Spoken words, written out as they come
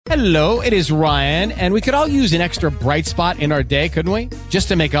Hello, it is Ryan, and we could all use an extra bright spot in our day, couldn't we? Just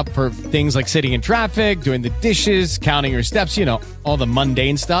to make up for things like sitting in traffic, doing the dishes, counting your steps, you know, all the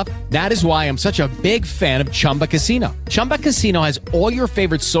mundane stuff. That is why I'm such a big fan of Chumba Casino. Chumba Casino has all your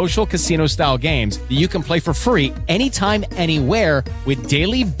favorite social casino-style games that you can play for free anytime, anywhere with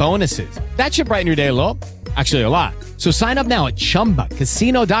daily bonuses. That should brighten your day a little. Actually, a lot. So sign up now at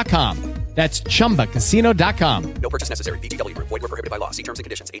ChumbaCasino.com. That's ChumbaCasino.com. No purchase necessary. VGW Group. Void where prohibited by law. See terms and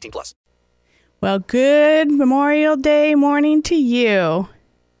conditions. 18+. Well, good Memorial Day morning to you.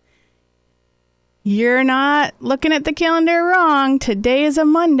 You're not looking at the calendar wrong. Today is a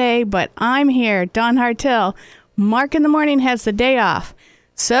Monday, but I'm here, Dawn Hartill. Mark in the Morning has the day off.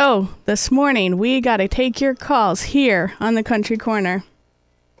 So this morning, we got to take your calls here on the Country Corner.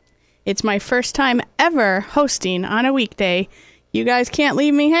 It's my first time ever hosting on a weekday. You guys can't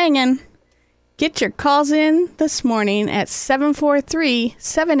leave me hanging. Get your calls in this morning at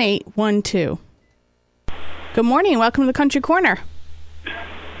 743-7812. Good morning. Welcome to the Country Corner.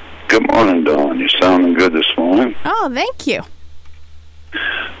 Good morning, Dawn. You're sounding good this morning. Oh, thank you.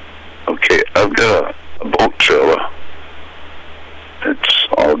 Okay, I've got a boat trailer. It's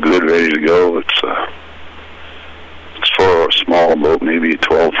all good, ready to go. It's for a small boat, maybe a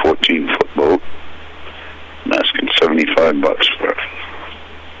 12, 14-foot boat. I'm asking $75 for it.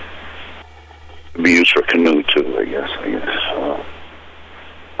 It'd be used for canoe too, I guess.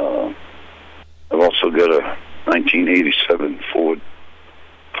 I've also got a 1987 Ford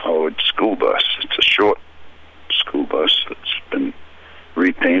powered school bus. It's a short school bus that's been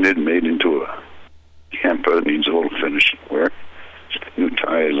repainted, made into a camper. It needs a little finishing work. It's got new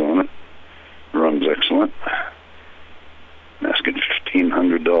tires on it. Runs excellent. I'm asking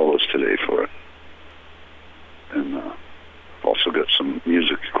 $1,500 today for it. And I've also got some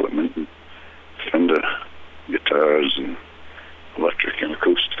music equipment, and Fender guitars and electric and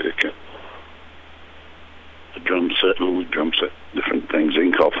acoustic, and a drum set, little drum set, different things. They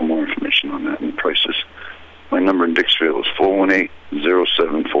can call for more information on that and prices. My number in Dixville is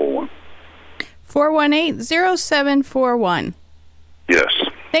 418-0741. 418-0741. Yes.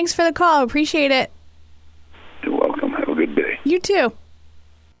 Thanks for the call. Appreciate it. You're welcome. Have a good day. You too.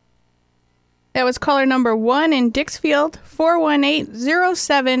 That was caller number 1 in Dixfield,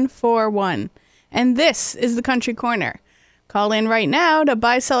 418-0741. And this is the Country Corner. Call in right now to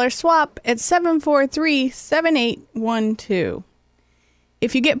buy, sell, or swap at 743-7812.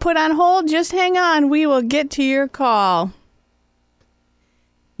 If you get put on hold, just hang on. We will get to your call.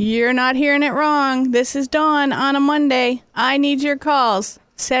 You're not hearing it wrong. This is Dawn on a Monday. I need your calls.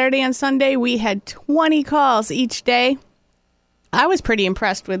 Saturday and Sunday, we had 20 calls each day. I was pretty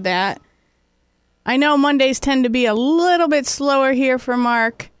impressed with that. I know Mondays tend to be a little bit slower here for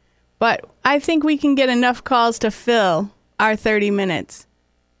Mark, but I think we can get enough calls to fill our 30 minutes.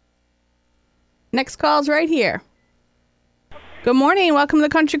 Next call's right here. Good morning. Welcome to the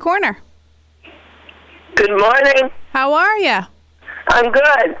Country Corner. Good morning. How are you? I'm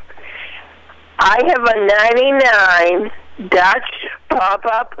good. I have a 99 Dutch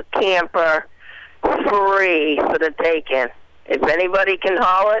pop-up camper free for the taking. If anybody can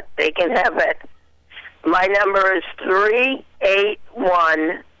haul it, they can have it. My number is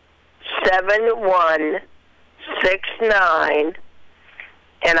 381-7169,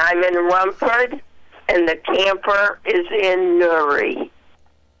 and I'm in Rumford, and the camper is in Newry.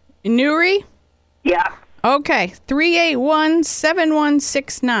 Newry? Yeah. Okay,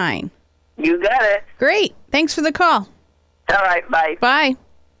 381-7169. You got it. Great. Thanks for the call. All right, bye. Bye.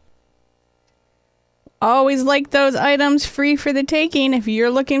 Always like those items free for the taking. If you're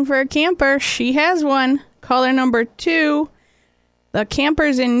looking for a camper, she has one. Caller number 2. The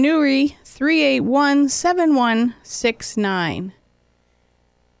camper's in Newry, 381-7169.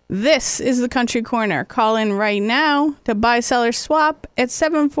 This is the Country Corner. Call in right now to buy, sell, or swap at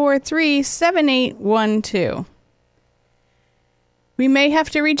 743-7812. We may have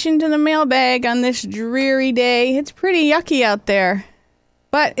to reach into the mailbag on this dreary day. It's pretty yucky out there.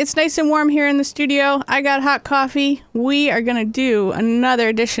 But it's nice and warm here in the studio. I got hot coffee. We are going to do another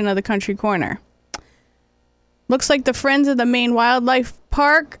edition of the Country Corner. Looks like the Friends of the Maine Wildlife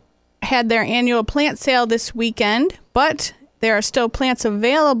Park had their annual plant sale this weekend, but there are still plants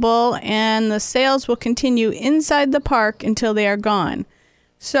available, and the sales will continue inside the park until they are gone.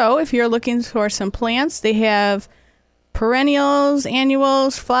 So if you're looking for some plants, they have perennials,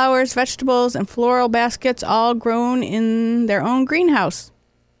 annuals, flowers, vegetables, and floral baskets all grown in their own greenhouse.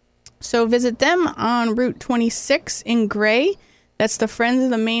 So visit them on Route 26 in Gray. That's the Friends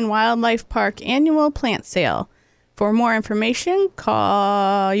of the Maine Wildlife Park annual plant sale. For more information, you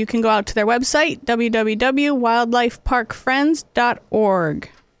can go out to their website, www.wildlifeparkfriends.org.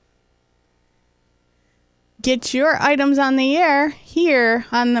 Get your items on the air here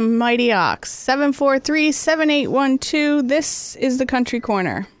on the Mighty Ox. 743-7812. This is the Country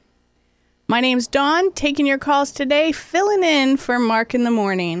Corner. My name's Dawn, taking your calls today, filling in for Mark in the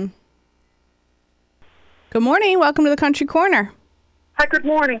morning. Good morning. Welcome to the Country Corner. Hi, good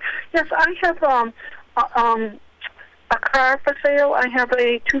morning. Yes, I have a car for sale. I have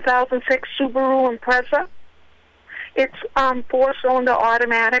a 2006 Subaru Impreza. It's 4-cylinder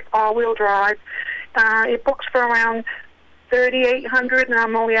automatic, all-wheel drive. It books for around $3,800, and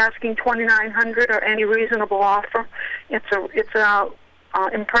I'm only asking $2,900 or any reasonable offer. It's a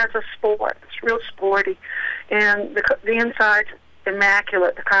Impreza Sport. It's real sporty, and the inside's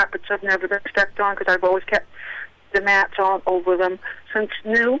immaculate. The carpets have never been stepped on because I've always kept the mats all over them since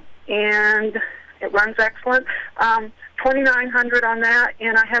new, and it runs excellent. $2,900 on that,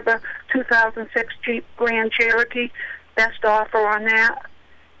 and I have a 2006 Jeep Grand Cherokee, best offer on that.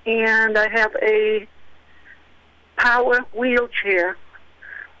 And I have a power wheelchair.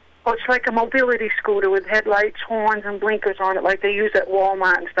 Oh, it's like a mobility scooter with headlights, horns, and blinkers on it, like they use at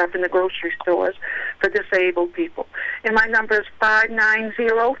Walmart and stuff in the grocery stores for disabled people. And my number is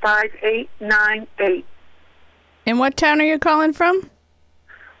 590-5898. And what town are you calling from?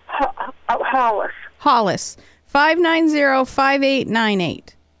 Hollis. Hollis.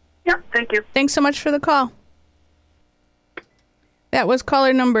 590-5898. Yeah, thank you. Thanks so much for the call. That was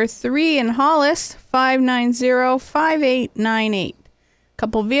caller number 3 in Hollis, 590-5898.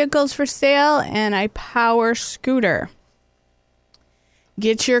 Couple vehicles for sale and a power scooter.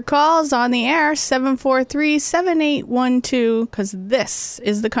 Get your calls on the air, 743-7812, because this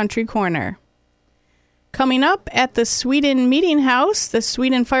is the Country Corner. Coming up at the Sweden Meeting House, the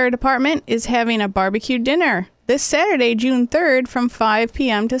Sweden Fire Department is having a barbecue dinner this Saturday, June 3rd, from 5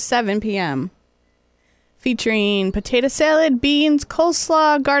 p.m. to 7 p.m. Featuring potato salad, beans,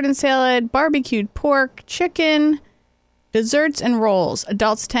 coleslaw, garden salad, barbecued pork, chicken, desserts, and rolls.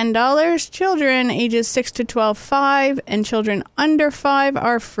 Adults $10, children ages 6 to 12, $5, and children under 5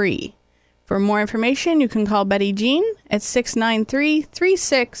 are free. For more information, you can call Betty Jean at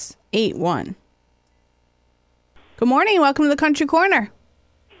 693-3681. Good morning. Welcome to the Country Corner.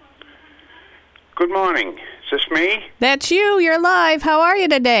 Good morning. Is this me? That's you. You're live. How are you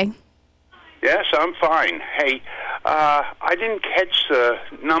today? Yes, I'm fine. Hey, I didn't catch the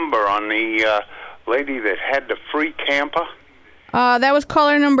number on the lady that had the free camper. That was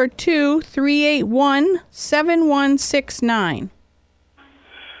caller number 2, 381-7169.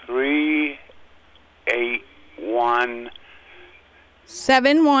 381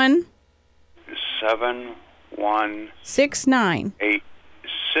 71 7169.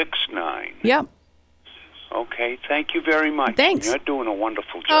 869. Yep. Okay, thank you very much. Thanks. You're doing a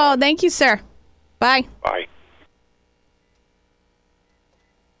wonderful job. Oh, thank you, sir. Bye. Bye.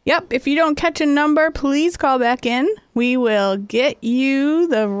 Yep, if you don't catch a number, please call back in. We will get you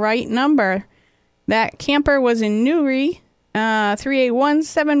the right number. That camper was in Newry,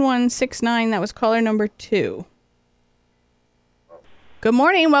 381-7169. That was caller number 2. Good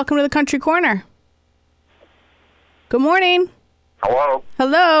morning. Welcome to the Country Corner. Good morning. Hello?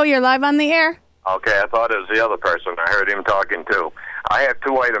 Hello, you're live on the air. Okay, I thought it was the other person. I heard him talking too. I have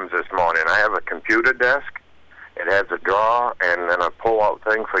 2 items this morning. I have a computer desk. It has a drawer and then a pull-out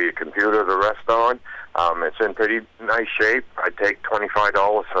thing for your computer to rest on. It's in pretty nice shape. I take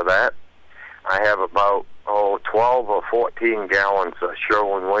 $25 for that. I have about 12 or 14 gallons of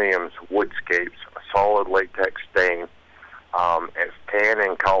Sherwin-Williams Woodscapes, a solid latex stain. It's tan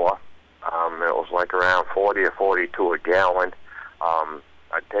in color. It was like around 40 or 42 a gallon.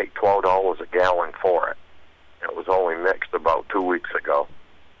 I'd take $12 a gallon for it. It was only mixed about 2 weeks ago.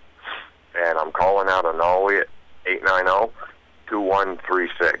 And I'm calling out of Norway at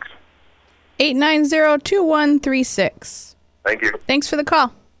 890-2136. 890-2136. Thank you. Thanks for the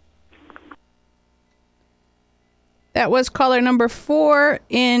call. That was caller number 4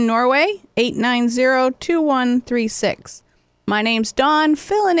 in Norway, 890-2136. My name's Dawn,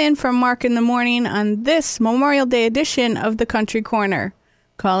 filling in for Mark in the morning on this Memorial Day edition of the Country Corner.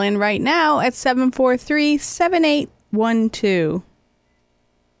 Call in right now at 743-7812.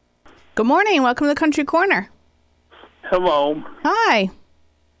 Good morning. Welcome to the Country Corner. Hello. Hi.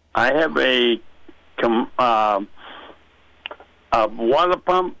 I have a water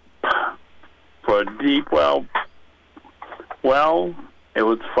pump for a deep well. Well, it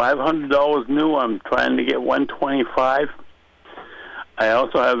was $500 new. I'm trying to get $125. I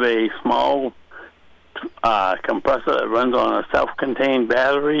also have a small compressor that runs on a self-contained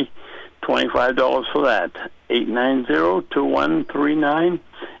battery. $25 for that. 890-2139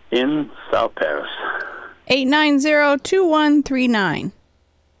 in South Paris. 890-2139.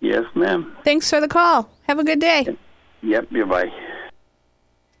 Yes, ma'am. Thanks for the call. Have a good day. Yep, bye.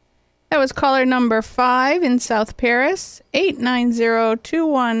 That was caller number 5 in South Paris,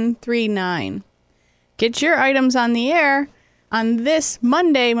 890-2139. Get your items on the air on this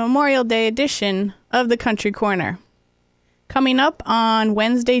Monday, Memorial Day edition of the Country Corner. Coming up on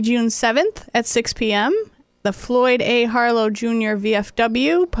Wednesday, June 7th at 6 p.m., the Floyd A. Harlow Jr.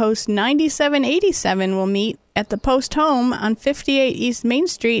 VFW Post 9787 will meet at the Post Home on 58 East Main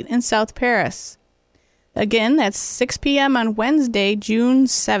Street in South Paris. Again, that's 6 p.m. on Wednesday, June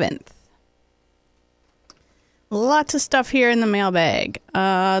 7th. Lots of stuff here in the mailbag.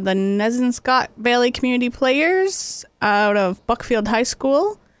 The Nezinscott Valley Community Players out of Buckfield High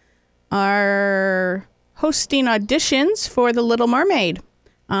School are hosting auditions for The Little Mermaid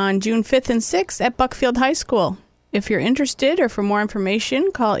on June 5th and 6th at Buckfield High School. If you're interested or for more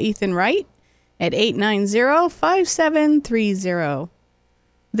information, call Ethan Wright at 890-5730.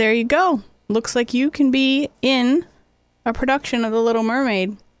 There you go. Looks like you can be in a production of The Little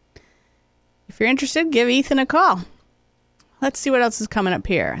Mermaid. If you're interested, give Ethan a call. Let's see what else is coming up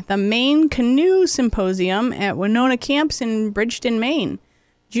here. The Maine Canoe Symposium at Winona Camps in Bridgeton, Maine,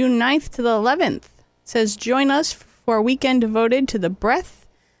 June 9th to the 11th. It says, join us for a weekend devoted to the breadth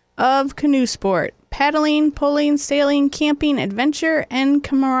of canoe sport. Paddling, pulling, sailing, camping, adventure, and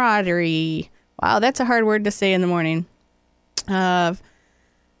camaraderie. Wow, that's a hard word to say in the morning.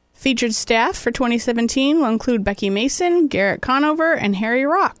 Featured staff for 2017 will include Becky Mason, Garrett Conover, and Harry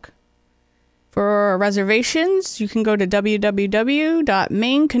Rock. For reservations, you can go to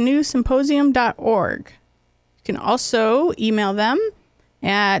www.mainecanoesymposium.org. You can also email them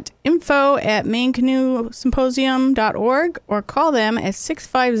at info@mainecanoesymposium.org or call them at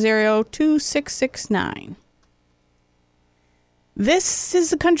 650-2669. This is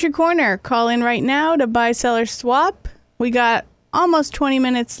the Country Corner. Call in right now to buy, sell, or swap. We got almost 20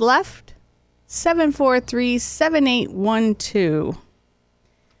 minutes left. 743-7812.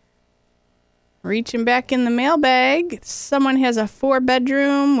 Reaching back in the mailbag, someone has a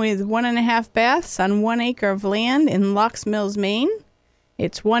 4-bedroom with 1.5 baths on 1 acre of land in Locks Mills, Maine.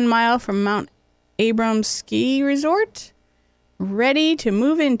 It's 1 mile from Mount Abrams Ski Resort. Ready to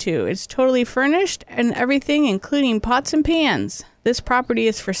move into. It's totally furnished and everything, including pots and pans. This property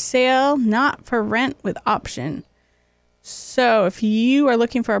is for sale, not for rent with option. So if you are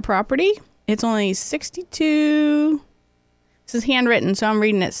looking for a property, it's only $62,000. This is handwritten, so I'm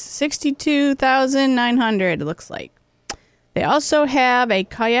reading it. $62,900, it looks like. They also have a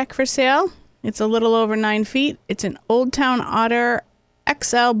kayak for sale. It's a little over 9 feet. It's an Old Town Otter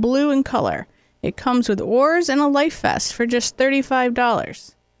XL blue in color. It comes with oars and a life vest for just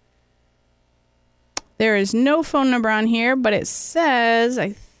 $35. There is no phone number on here, but it says,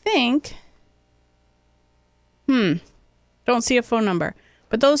 I think... Don't see a phone number.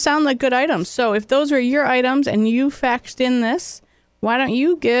 But those sound like good items. So if those are your items and you faxed in this, why don't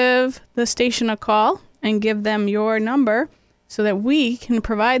you give the station a call and give them your number so that we can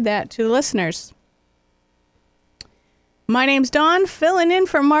provide that to the listeners. My name's Dawn, filling in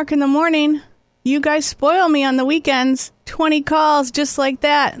for Mark in the morning. You guys spoil me on the weekends. 20 calls just like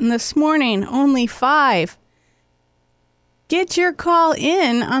that. And this morning, only 5. Get your call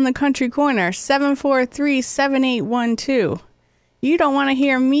in on the Country Corner, 743-7812. You don't want to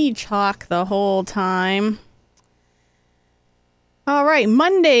hear me talk the whole time. All right,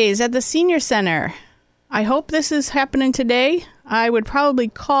 Mondays at the Senior Center. I hope this is happening today. I would probably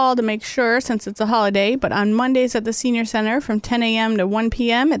call to make sure since it's a holiday, but on Mondays at the Senior Center from 10 a.m. to 1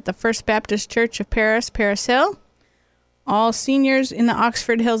 p.m. at the First Baptist Church of Paris, Paris Hill. All seniors in the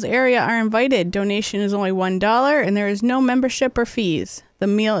Oxford Hills area are invited. Donation is only $1, and there is no membership or fees. The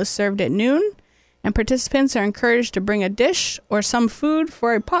meal is served at noon, and participants are encouraged to bring a dish or some food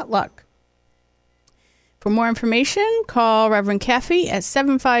for a potluck. For more information, call Reverend Caffey at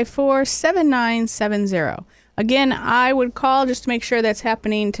 754-7970. Again, I would call just to make sure that's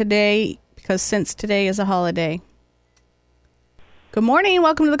happening today, because since today is a holiday. Good morning.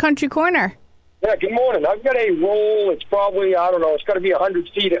 Welcome to the Country Corner. Yeah, good morning. I've got a roll. It's probably, I don't know, it's got to be 100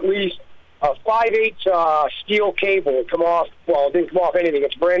 feet at least. A 5/8 steel cable. It come off, well, it didn't come off anything.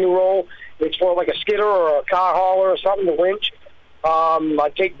 It's a brand new roll. It's for like a skidder or a car hauler or something, the winch.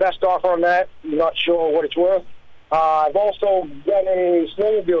 I take best offer on that. I'm not sure what it's worth. I've also got a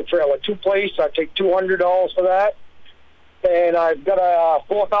snowmobile trailer, 2-place. I take $200 for that. And I've got a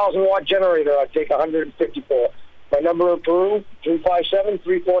 4,000-watt generator. I take $150 for. My number in Peru,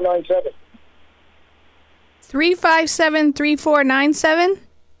 357-3497. 357-3497?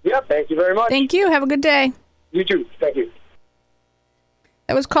 Yep, thank you very much. Thank you. Have a good day. You too. Thank you.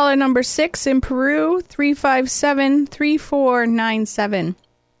 That was caller number 6 in Peru, 357-3497.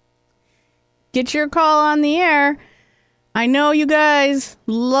 Get your call on the air. I know you guys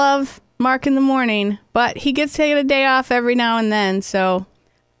love Mark in the morning, but he gets taken a day off every now and then. So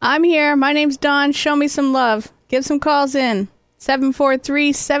I'm here. My name's Dawn. Show me some love. Give some calls in.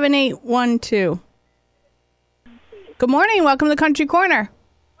 743-7812. Good morning. Welcome to the Country Corner.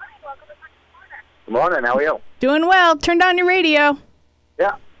 Good morning. How are you? Doing well. Turn down your radio.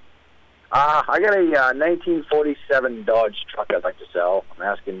 Yeah. I got a 1947 Dodge truck I'd like to sell. I'm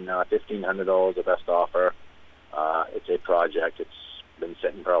asking $1,500, the best offer. It's a project. It's been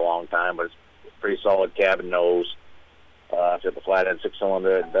sitting for a long time, but it's pretty solid cabin nose. It's got the flathead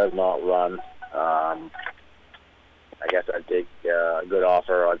 6-cylinder. It does not run. I guess I'd take a good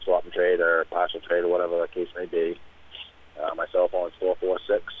offer on swap and trade or partial trade or whatever the case may be. My cell phone is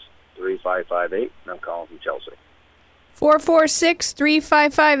 446-3558, and I'm calling from Chelsea.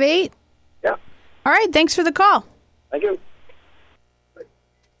 446-3558? Yeah. All right, thanks for the call. Thank you.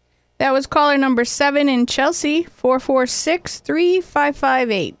 That was caller number 7 in Chelsea,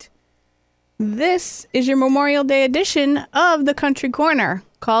 446-3558. This is your Memorial Day edition of the Country Corner.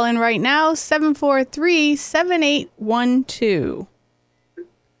 Call in right now, 743-7812.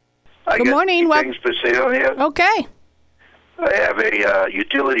 Good morning. Things for sale here. Okay. I have a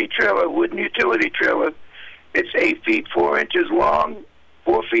utility trailer, wooden utility trailer. It's 8 feet 4 inches long,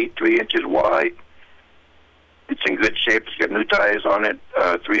 4 feet 3 inches wide. It's in good shape. It's got new tires on it.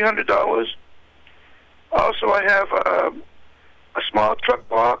 $300. Also, I have a small truck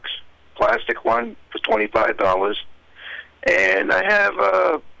box, plastic one, for $25. And I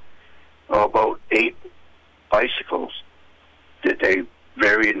have about 8 bicycles that they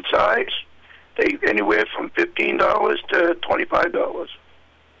vary in size. They anywhere from $15 to $25.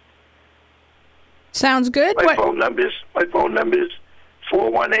 Sounds good. My phone number is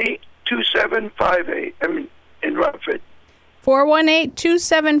 418-2758. I mean, in Rumford.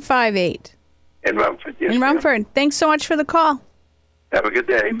 418-2758. In Rumford, yes. In Rumford. Thanks so much for the call. Have a good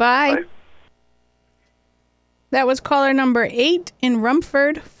day. Bye. Bye. That was caller number 8 in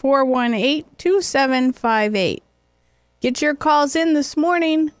Rumford, 418-2758. Get your calls in this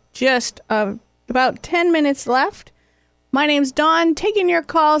morning. Just about 10 minutes left. My name's Dawn, taking your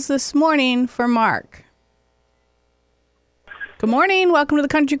calls this morning for Mark. Good morning. Welcome to the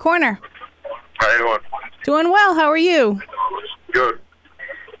Country Corner. How you doing? Doing well. How are you? Good.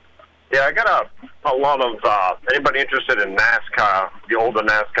 Yeah, I got a lot of, anybody interested in NASCAR, the older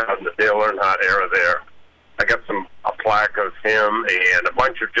NASCAR in the Dale Earnhardt era there. I got a plaque of him and a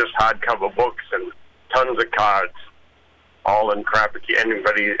bunch of just hardcover books and tons of cards, all in crappy.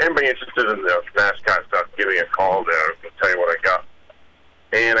 Anybody interested in the NASCAR stuff, give me a call there. I'll tell you what I got.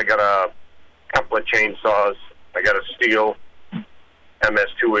 And I got a couple of chainsaws. I got a Steel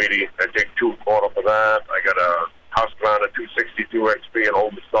MS-280. I take $2.25 for that. I got a Husqvarna 262 XP, an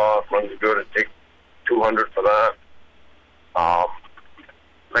old saw, runs good. I take $200 for that.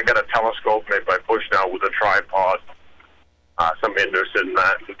 I got a telescope made by Bushnell with a tripod. Somebody interested in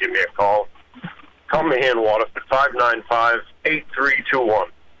that, so give me a call. Call me here in Waterford, 595-8321.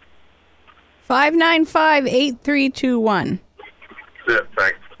 595-8321. That's it,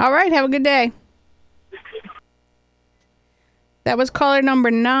 thanks. All right, have a good day. That was caller number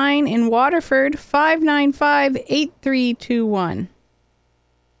 9 in Waterford, 595-8321.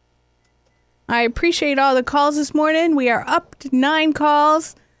 I appreciate all the calls this morning. We are up to 9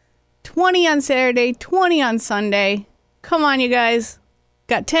 calls, 20 on Saturday, 20 on Sunday. Come on, you guys.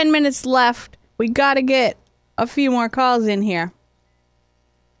 Got 10 minutes left. We got to get a few more calls in here.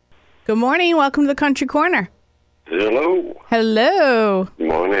 Good morning. Welcome to the Country Corner. Hello. Hello. Good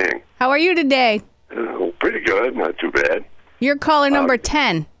morning. How are you today? Pretty good. Not too bad. You're caller number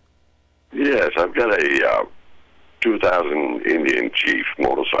 10. Yes, I've got a 2000 Indian Chief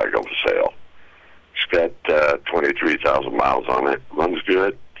motorcycle for sale. It's got 23,000 miles on it. Runs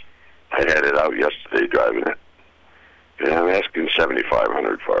good. I had it out yesterday driving it. And I'm asking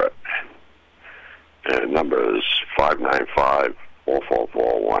 $7,500 for it. And the number is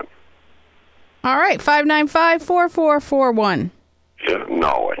 595-4441. All right, 595-4441. Yeah,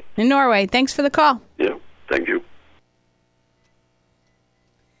 Norway. In Norway. Thanks for the call. Yeah, thank you.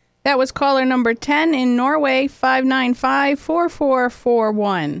 That was caller number 10 in Norway,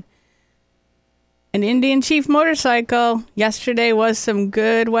 595-4441. An Indian Chief motorcycle. Yesterday was some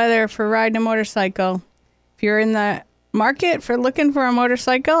good weather for riding a motorcycle. If you're in the market for looking for a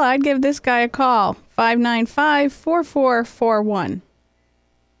motorcycle, I'd give this guy a call, 595-4441.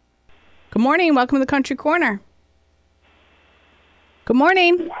 Good morning. Welcome to the Country Corner. Good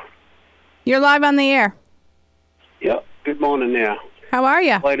morning. You're live on the air. Yep. Good morning there. How are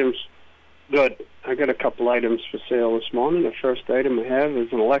you? Items. Good. I got a couple items for sale this morning. The first item I have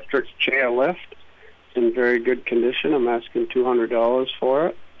is an electric chair lift. It's in very good condition. I'm asking $200 for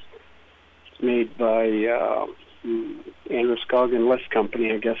it. It's made by Androscoggin Lift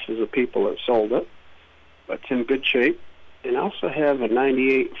Company, I guess, is the people that sold it. But it's in good shape. And I also have a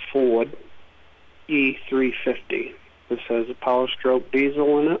 98 Ford E350. This has a Power Stroke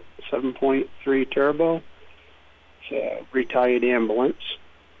diesel in it, 7.3 turbo. It's a retired ambulance,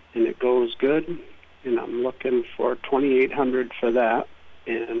 and it goes good. And I'm looking for $2,800 for that.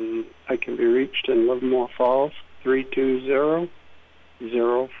 And I can be reached in Livermore Falls,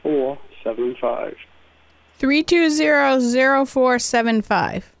 320-0475.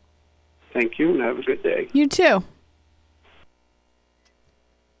 320-0475. Thank you, and have a good day. You too.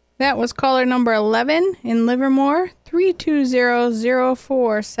 That was caller number 11 in Livermore,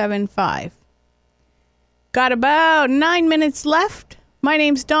 320-0475. Got about 9 minutes left. My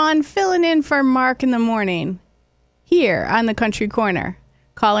name's Dawn, filling in for Mark in the morning, here on the Country Corner.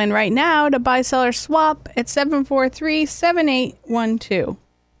 Call in right now to buy-seller swap at 743-7812.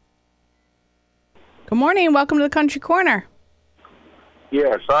 Good morning. Welcome to the Country Corner.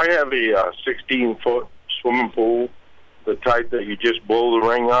 Yes, I have a 16-foot swimming pool, the type that you just blow the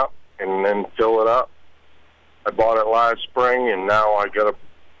ring up and then fill it up. I bought it last spring, and now I got a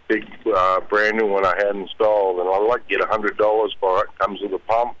big brand new one I had installed, and I'd like to get $100 for it. It comes with a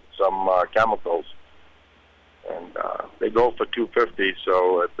pump, some chemicals, and they go for $250.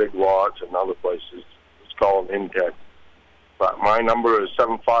 So at Big Lots and other places, it's called Intech. But my number is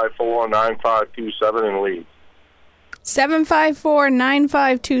 754-9527 in Leeds.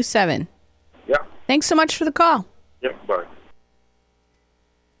 754-9527. Yep. Thanks so much for the call. Yep, bye.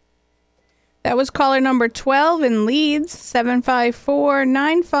 That was caller number 12 in Leeds,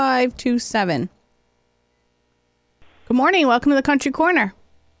 754-9527. Good morning. Welcome to the Country Corner.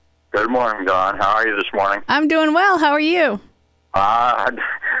 Good morning, Don. How are you this morning? I'm doing well. How are you? Not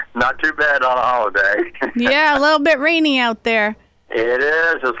too bad on a holiday. Yeah, a little bit rainy out there. It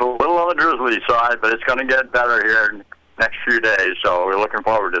is. It's a little on the drizzly side, but it's going to get better here in the next few days, so we're looking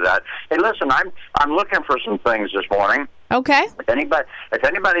forward to that. Hey, listen, I'm looking for some things this morning. Okay. If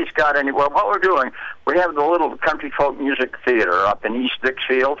anybody's got any, well, what we're doing, we have the little Country Folk Music Theater up in East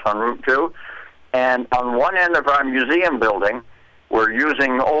Dixfield on Route 2, and on one end of our museum building, we're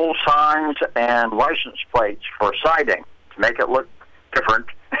using old signs and license plates for siding to make it look different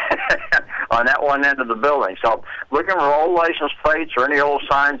on that one end of the building. So looking for old license plates or any old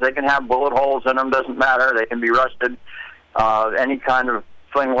signs. They can have bullet holes in them, doesn't matter. They can be rusted. Any kind of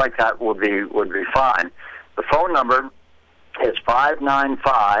thing like that would be fine. The phone number is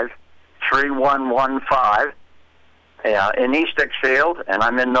 595-3115 in East Dixfield, and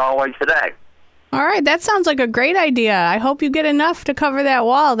I'm in Norway today. All right, that sounds like a great idea. I hope you get enough to cover that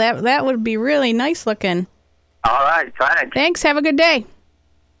wall. That would be really nice looking. All right, thanks. Thanks. Have a good day.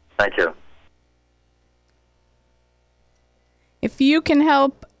 Thank you. If you can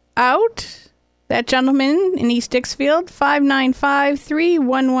help out that gentleman in East Dixfield,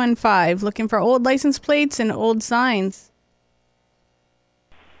 595-3115, looking for old license plates and old signs.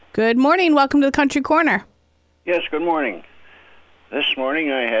 Good morning. Welcome to the Country Corner. Yes, good morning. This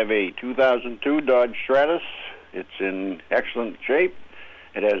morning I have a 2002 Dodge Stratus. It's in excellent shape.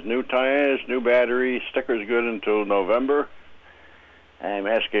 It has new tires, new battery, stickers good until November. I'm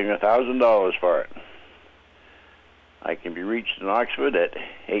asking $1,000 for it. I can be reached in Oxford at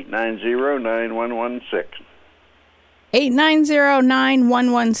 890-9116.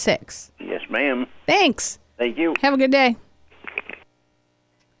 890-9116. Yes, ma'am. Thanks. Thank you. Have a good day.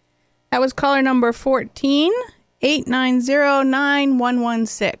 That was caller number 14,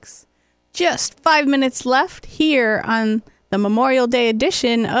 890-9116. Just 5 minutes left here on the Memorial Day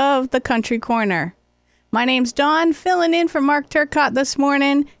edition of the Country Corner. My name's Dawn, filling in for Mark Turcott this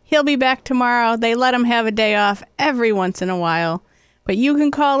morning. He'll be back tomorrow. They let him have a day off every once in a while. But you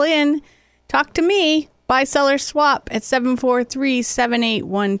can call in, talk to me, buy, sell, or swap at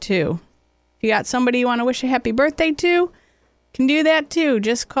 743-7812. If you got somebody you want to wish a happy birthday to, can do that too.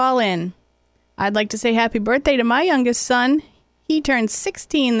 Just call in. I'd like to say happy birthday to my youngest son. He turned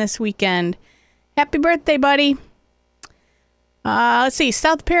 16 this weekend. Happy birthday, buddy. Let's see,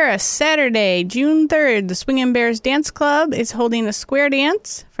 South Paris, Saturday, June 3rd, the Swingin' Bears Dance Club is holding a square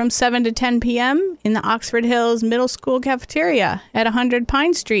dance from 7 to 10 p.m. in the Oxford Hills Middle School cafeteria at 100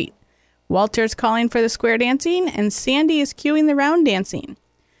 Pine Street. Walter's calling for the square dancing, and Sandy is cueing the round dancing.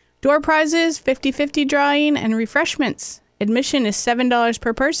 Door prizes, 50-50 drawing, and refreshments. Admission is $7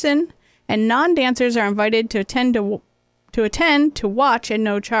 per person, and non-dancers are invited to attend to watch at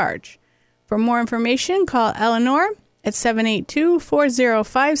no charge. For more information, call Eleanor at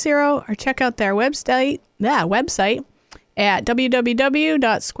 782-4050 or check out their website at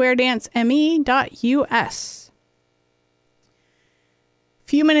www.squaredanceme.us.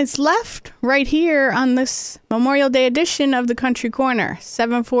 Few minutes left right here on this Memorial Day edition of the Country Corner.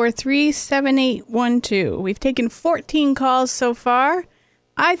 743-7812. We've taken 14 calls so far.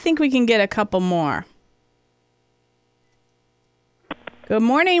 I think we can get a couple more. Good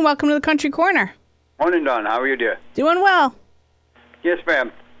morning. Welcome to the Country Corner. Morning, Don. How are you, dear? Doing well. Yes,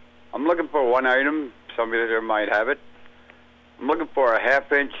 ma'am. I'm looking for one item. Somebody there might have it. I'm looking for a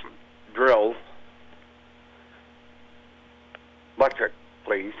half-inch drill. Electric,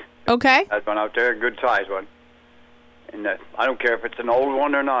 please. Okay. That's one out there, a good size one. And I don't care if it's an old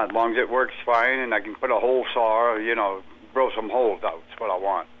one or not, as long as it works fine and I can put a hole saw, drill some holes out. That's what I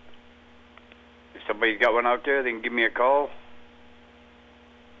want. If somebody's got one out there, they can give me a call.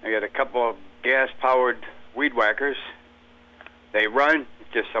 I got a couple of gas-powered weed whackers. They run.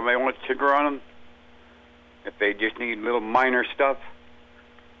 It's just somebody wants to tinker on them. If they just need little minor stuff,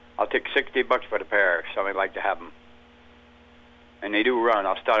 I'll take $60 for the pair if somebody'd like to have them. And they do run.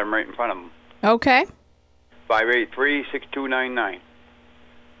 I'll start them right in front of them. Okay. 583-6299.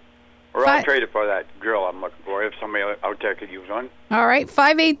 Or I'll trade it for that drill I'm looking for if somebody out there could use one. All right.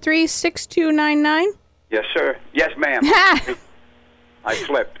 583-6299. Yes, sir. Yes, ma'am. I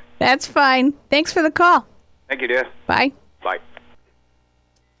slipped. That's fine. Thanks for the call. Thank you, dear. Bye. Bye.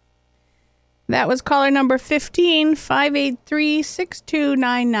 That was caller number 15,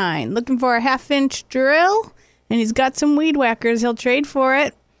 583-6299. Looking for a half-inch drill, and he's got some weed whackers. He'll trade for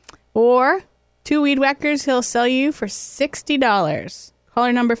it. Or 2 weed whackers he'll sell you for $60.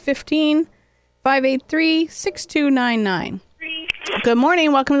 Caller number 15, 583-6299. Good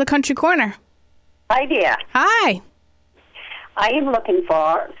morning. Welcome to the Country Corner. Hi, dear. Hi. I am looking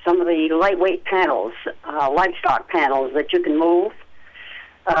for some of the lightweight panels, livestock panels that you can move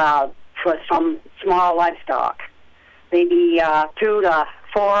for some small livestock. Maybe 2 to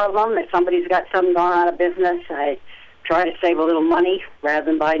 4 of them. If somebody's got some gone out of business, I try to save a little money rather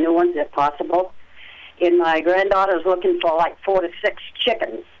than buy new ones if possible. And my granddaughter's looking for like 4 to 6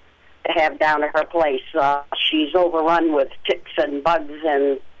 chickens to have down at her place. She's overrun with ticks and bugs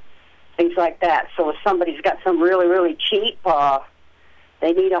and things like that. So if somebody's got some really, really cheap,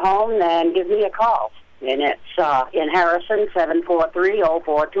 they need a home, then give me a call. And it's in Harrison,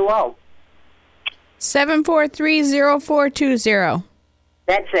 743-0420. 743-0420.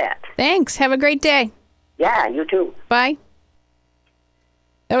 That's it. Thanks. Have a great day. Yeah, you too. Bye.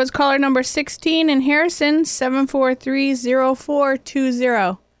 That was caller number 16 in Harrison,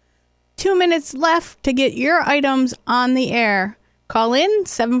 743-0420. 2 minutes left to get your items on the air. Call in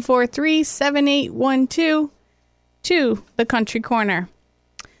 743-7812 to the Country Corner.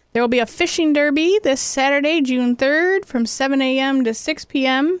 There will be a fishing derby this Saturday, June 3rd from 7 a.m. to 6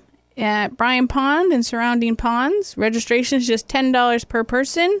 p.m. at Bryan Pond and surrounding ponds. Registration is just $10 per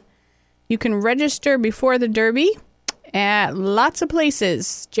person. You can register before the derby at lots of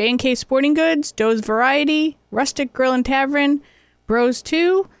places. J&K Sporting Goods, Doe's Variety, Rustic Grill and Tavern, Bros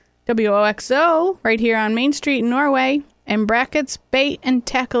 2, WOXO right here on Main Street in Norway, and Brackett's Bait and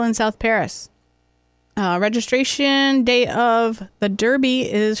Tackle in South Paris. Registration day of the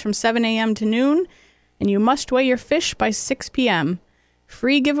derby is from 7 a.m. to noon, and you must weigh your fish by 6 p.m.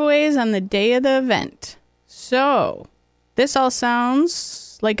 Free giveaways on the day of the event. So, this all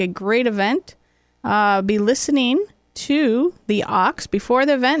sounds like a great event. Be listening to the Ox before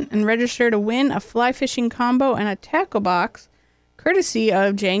the event and register to win a fly fishing combo and a tackle box courtesy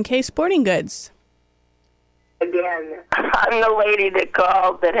of J&K Sporting Goods. Again, I'm the lady that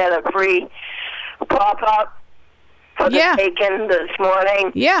called that had a free pop-up for the taken this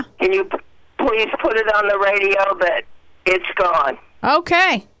morning. Yeah. Can you please put it on the radio that it's gone?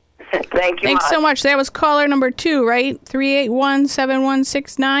 Okay. Thank you. Thanks so much. That was caller number 2, right?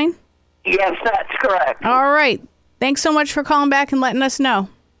 381-7169? Yes, that's correct. All right. Thanks so much for calling back and letting us know.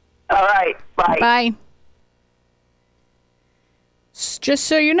 All right. Bye. Bye. Just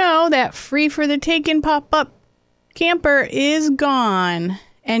so you know, that free for the taken pop-up camper is gone.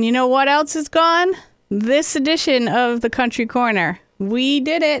 And you know what else is gone? This edition of the Country Corner. We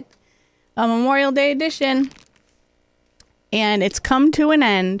did it. A Memorial Day edition. And it's come to an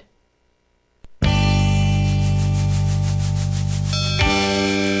end.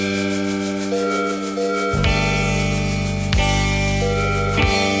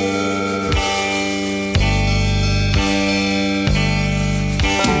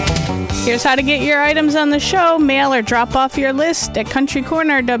 Here's how to get your items on the show. Mail or drop off your list at Country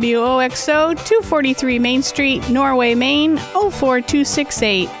Corner, WOXO, 243 Main Street, Norway, Maine,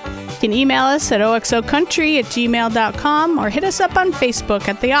 04268. can email us at oxocountry@gmail.com or hit us up on Facebook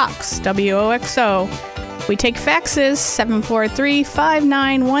at The Ox, WOXO. We take faxes,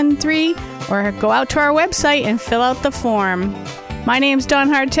 743-5913, or go out to our website and fill out the form. My name's Dawn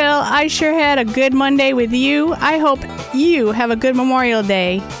Hartel. I sure had a good Monday with you. I hope you have a good Memorial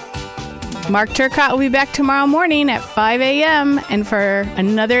Day. Mark Turcott will be back tomorrow morning at 5 a.m. and for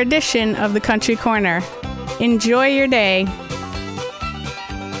another edition of the Country Corner. Enjoy your day.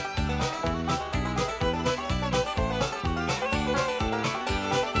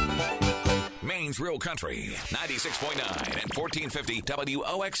 Maine's Real Country, 96.9 and 1450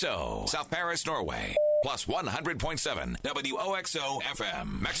 WOXO, South Paris, Norway, plus 100.7 WOXO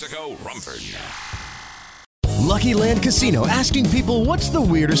FM, Mexico, Rumford. Lucky Land Casino, asking people, what's the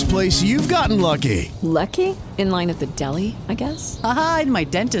weirdest place you've gotten lucky? Lucky? In line at the deli, I guess? Aha, in my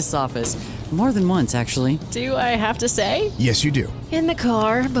dentist's office. More than once, actually. Do I have to say? Yes, you do. In the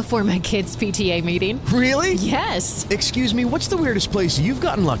car before my kids' PTA meeting. Really? Yes. Excuse me, what's the weirdest place you've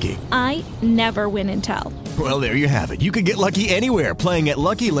gotten lucky? I never win and tell. Well, there you have it. You can get lucky anywhere, playing at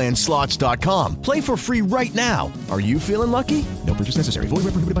LuckyLandSlots.com. Play for free right now. Are you feeling lucky? No purchase necessary. Void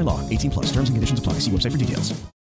where prohibited by law. 18+. Terms and conditions apply. See website for details.